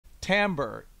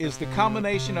Timbre is the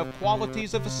combination of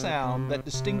qualities of a sound that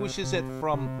distinguishes it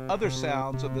from other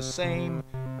sounds of the same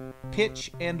pitch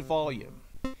and volume.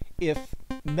 If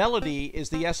melody is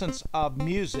the essence of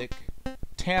music,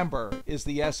 timbre is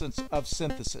the essence of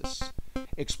synthesis.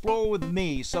 Explore with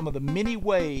me some of the many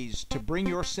ways to bring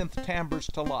your synth timbres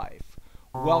to life.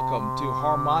 Welcome to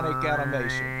Harmonic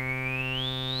Animation.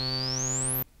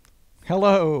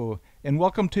 Hello, and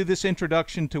welcome to this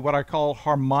introduction to what I call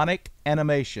Harmonic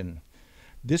Animation.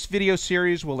 This video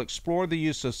series will explore the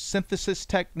use of synthesis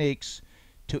techniques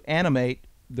to animate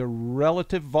the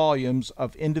relative volumes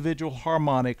of individual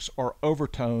harmonics or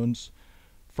overtones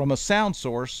from a sound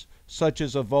source such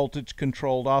as a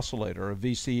voltage-controlled oscillator, a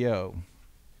VCO.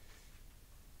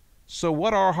 So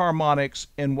what are harmonics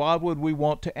and why would we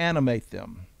want to animate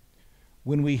them?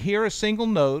 When we hear a single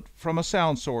note from a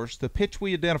sound source, the pitch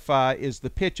we identify is the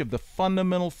pitch of the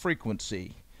fundamental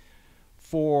frequency.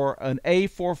 For an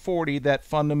A440, that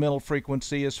fundamental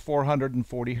frequency is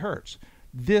 440 Hertz.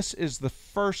 This is the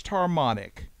first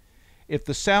harmonic. If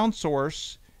the sound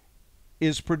source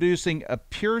is producing a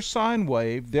pure sine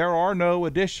wave, there are no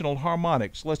additional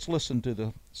harmonics. Let's listen to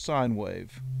the sine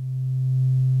wave.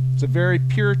 It's a very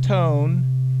pure tone,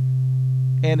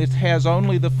 and it has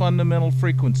only the fundamental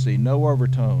frequency, no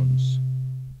overtones.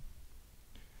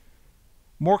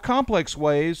 More complex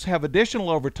waves have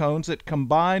additional overtones that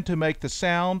combine to make the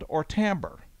sound or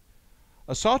timbre.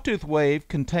 A sawtooth wave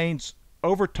contains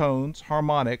overtones,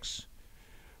 harmonics,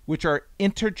 which are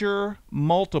integer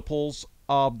multiples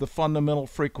of the fundamental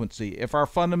frequency. If our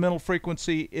fundamental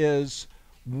frequency is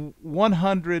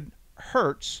 100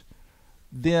 Hertz,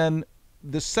 then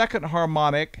the second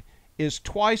harmonic is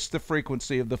twice the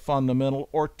frequency of the fundamental,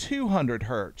 or 200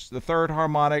 Hertz. The third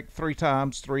harmonic, 3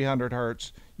 times 300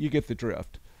 Hertz. You get the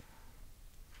drift.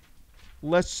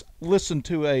 Let's listen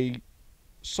to a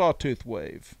sawtooth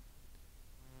wave.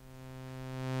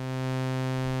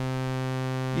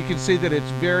 You can see that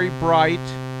it's very bright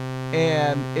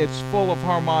and it's full of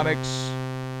harmonics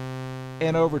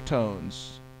and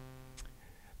overtones.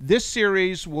 This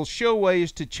series will show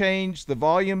ways to change the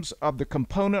volumes of the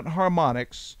component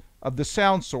harmonics of the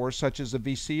sound source, such as a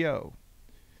VCO.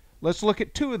 Let's look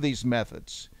at two of these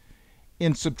methods.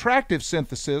 In subtractive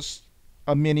synthesis,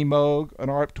 a Mini Moog, an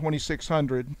ARP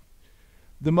 2600,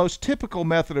 the most typical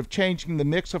method of changing the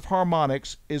mix of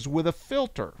harmonics is with a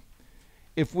filter.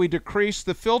 If we decrease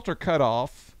the filter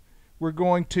cutoff, we're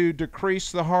going to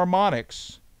decrease the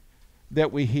harmonics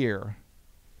that we hear.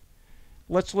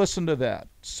 Let's listen to that.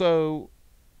 So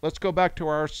let's go back to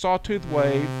our sawtooth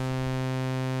wave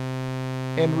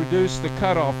and reduce the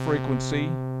cutoff frequency.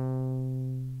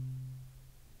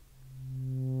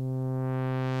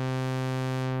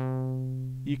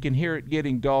 You can hear it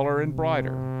getting duller and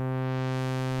brighter.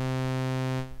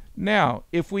 Now,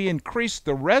 if we increase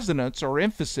the resonance or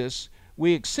emphasis,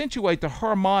 we accentuate the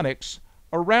harmonics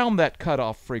around that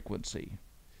cutoff frequency.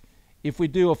 If we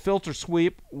do a filter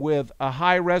sweep with a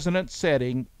high resonance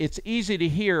setting, it's easy to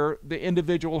hear the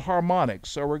individual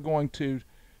harmonics. So we're going to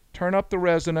turn up the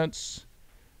resonance,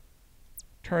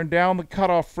 turn down the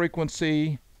cutoff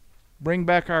frequency, bring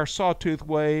back our sawtooth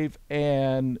wave,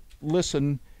 and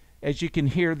listen as you can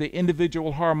hear the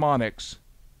individual harmonics.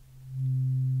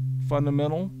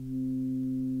 Fundamental.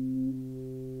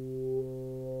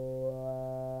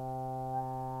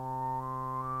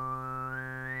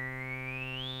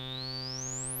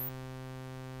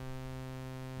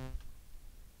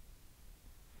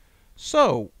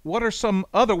 So, what are some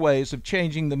other ways of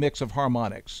changing the mix of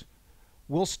harmonics?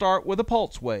 We'll start with a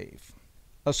pulse wave.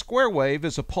 A square wave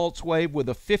is a pulse wave with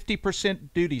a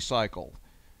 50% duty cycle.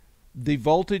 The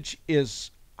voltage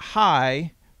is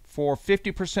high for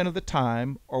 50% of the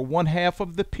time, or 1/2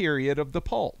 of the period of the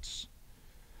pulse.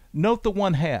 Note the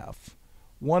 1/2,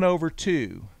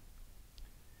 1/2.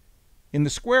 In the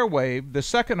square wave, the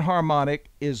second harmonic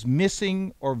is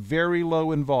missing or very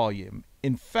low in volume.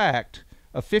 In fact,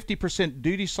 a 50%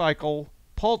 duty cycle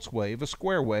pulse wave, a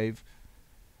square wave,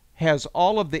 has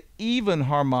all of the even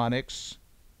harmonics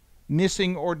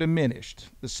missing or diminished,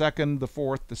 the second, the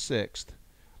fourth, the sixth.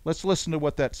 Let's listen to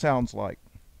what that sounds like.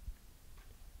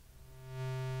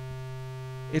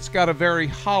 It's got a very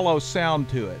hollow sound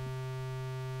to it.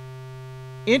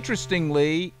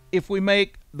 Interestingly, if we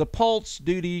make the pulse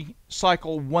duty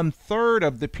cycle 1/3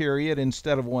 of the period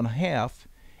instead of 1/2,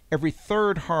 every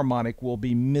third harmonic will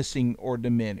be missing or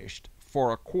diminished.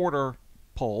 For a quarter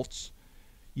pulse,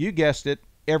 you guessed it,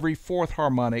 every fourth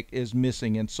harmonic is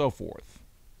missing, and so forth.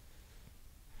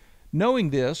 Knowing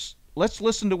this, let's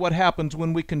listen to what happens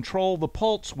when we control the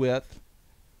pulse width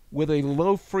with a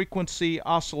low frequency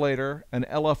oscillator, an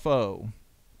LFO.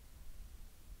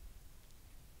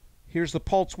 Here's the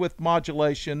pulse width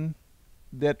modulation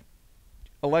that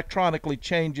electronically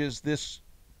changes this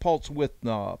pulse width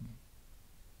knob.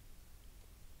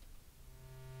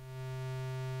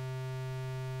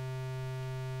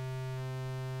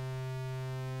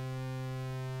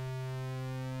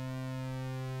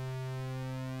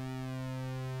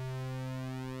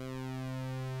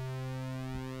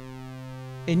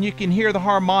 And you can hear the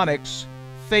harmonics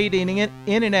fading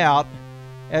in and out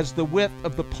as the width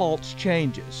of the pulse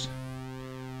changes.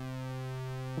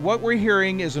 What we're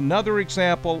hearing is another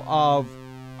example of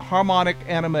harmonic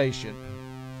animation.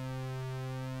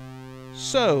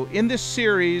 So, in this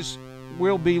series,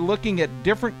 we'll be looking at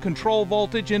different control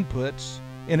voltage inputs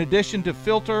in addition to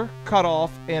filter,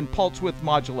 cutoff, and pulse width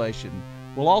modulation.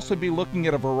 We'll also be looking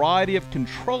at a variety of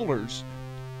controllers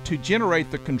to generate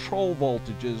the control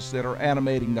voltages that are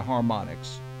animating the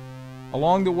harmonics.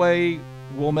 Along the way,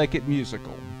 we'll make it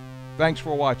musical. Thanks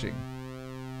for watching.